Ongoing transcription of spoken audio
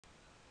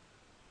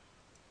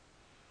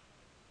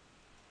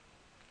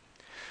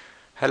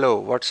Hello,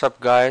 what's up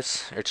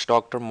guys? It's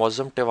Dr.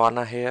 Mozam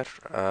Tewana here,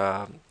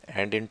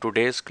 and in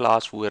today's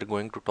class we are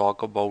going to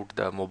talk about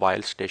the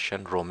mobile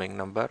station roaming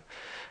number,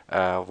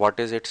 what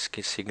is its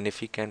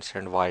significance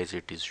and why is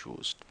it is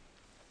used.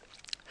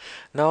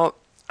 Now,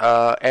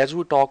 as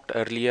we talked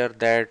earlier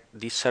that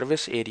the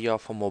service area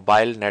of a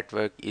mobile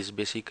network is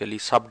basically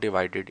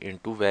subdivided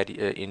into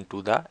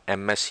the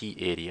MSC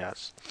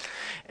areas,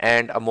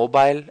 and a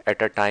mobile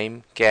at a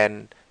time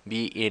can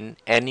be in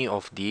any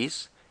of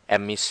these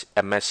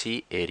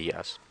MSC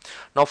areas.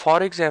 Now,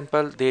 for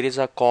example, there is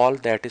a call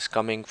that is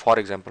coming, for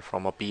example,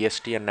 from a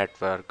PSTN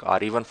network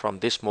or even from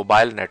this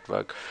mobile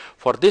network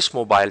for this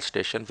mobile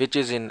station, which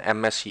is in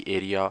MSC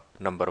area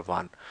number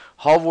 1.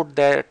 How would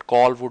that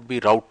call would be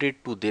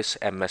routed to this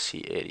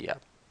MSC area?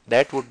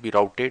 That would be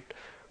routed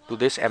to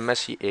this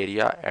MSC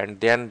area and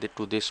then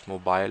to this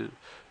mobile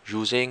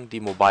using the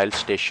mobile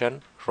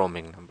station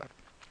roaming number.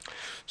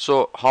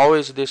 So how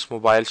is this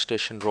mobile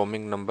station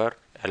roaming number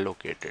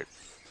allocated?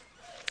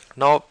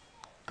 Now,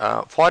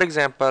 for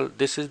example,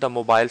 this is the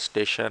mobile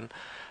station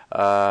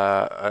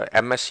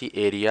MSC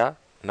area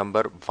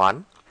number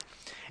 1,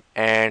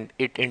 and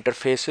it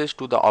interfaces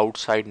to the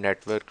outside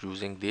network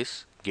using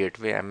this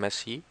gateway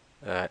MSC,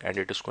 and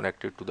it is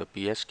connected to the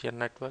PSTN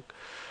network.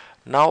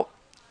 Now,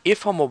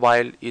 if a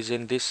mobile is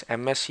in this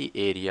MSC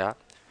area,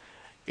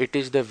 it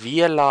is the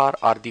VLR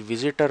or the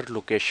visitor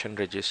location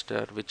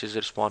register which is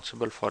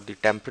responsible for the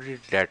temporary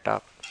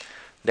data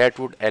that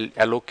would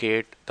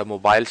allocate the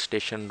mobile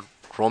station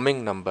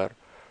roaming number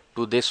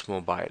to this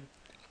mobile,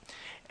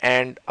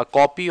 and a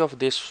copy of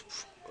this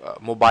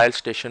mobile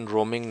station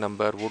roaming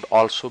number would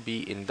also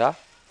be in the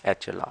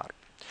HLR.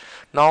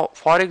 Now,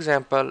 for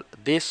example,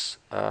 this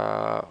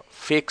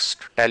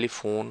fixed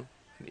telephone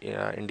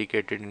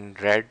indicated in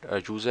red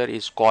user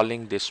is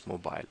calling this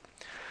mobile.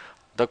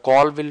 The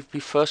call will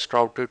be first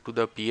routed to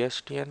the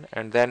PSTN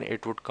and then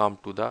it would come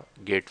to the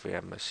gateway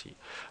MSC.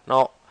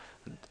 Now,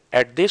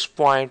 at this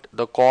point,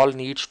 the call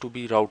needs to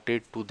be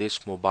routed to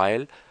this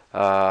mobile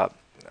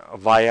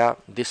via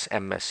this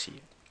MSC.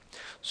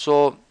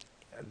 So,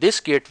 this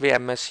gateway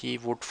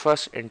MSC would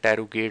first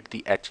interrogate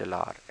the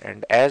HLR,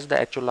 and as the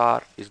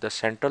HLR is the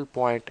central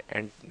point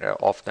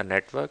of the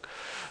network,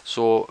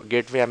 so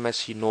gateway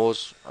MSC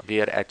knows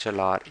where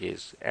HLR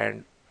is,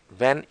 and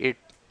when it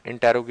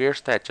interrogates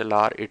the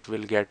HLR, it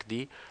will get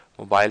the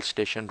mobile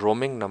station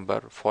roaming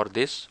number for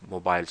this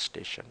mobile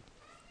station,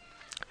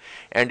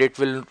 and it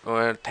will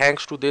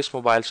thanks to this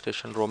mobile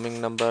station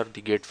roaming number, the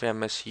gateway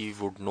MSC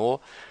would know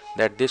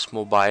that this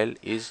mobile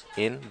is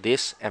in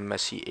this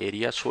MSC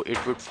area, so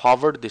it would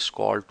forward this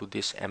call to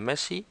this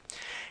MSC,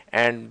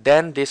 and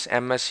then this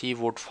MSC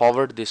would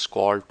forward this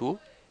call to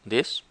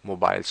this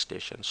mobile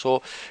station.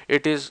 So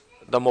it is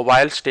the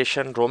mobile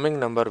station roaming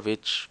number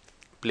which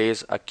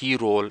plays a key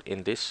role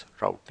in this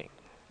routing.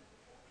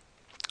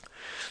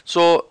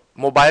 So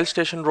mobile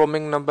station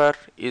roaming number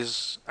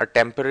is a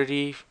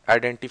temporary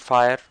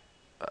identifier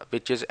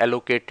which is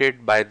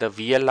allocated by the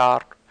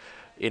VLR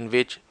in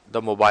which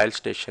the mobile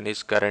station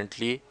is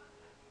currently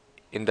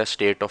in the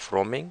state of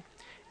roaming.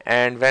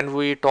 And when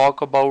we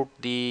talk about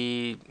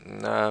the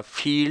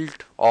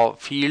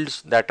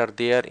fields that are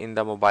there in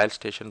the mobile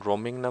station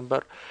roaming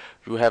number,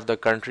 you have the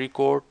country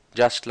code,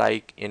 just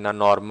like in a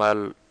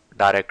normal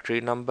directory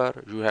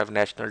number. You have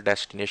national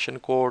destination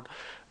code,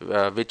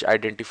 which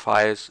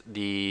identifies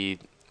the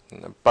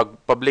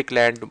public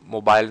land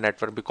mobile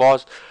network,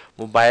 because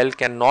mobile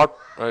can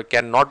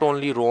not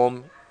only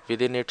roam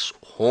within its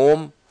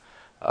home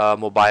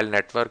mobile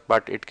network,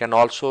 but it can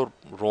also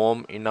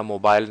roam in a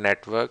mobile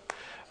network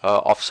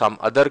of some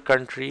other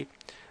country,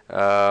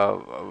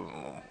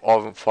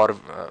 or for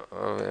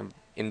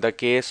in the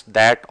case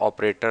that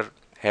operator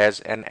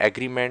has an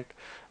agreement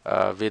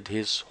with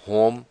his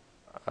home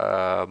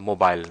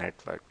mobile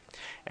network.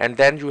 And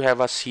then you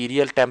have a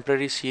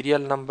temporary serial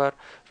number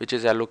which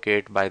is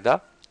allocated by the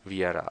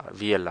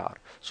VLR.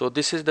 So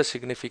this is the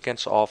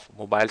significance of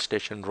mobile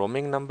station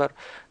roaming number,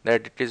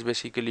 that it is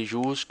basically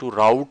used to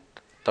route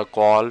the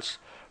calls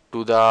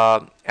to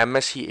the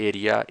MSC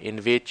area in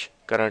which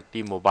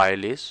currently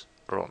mobile is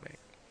roaming.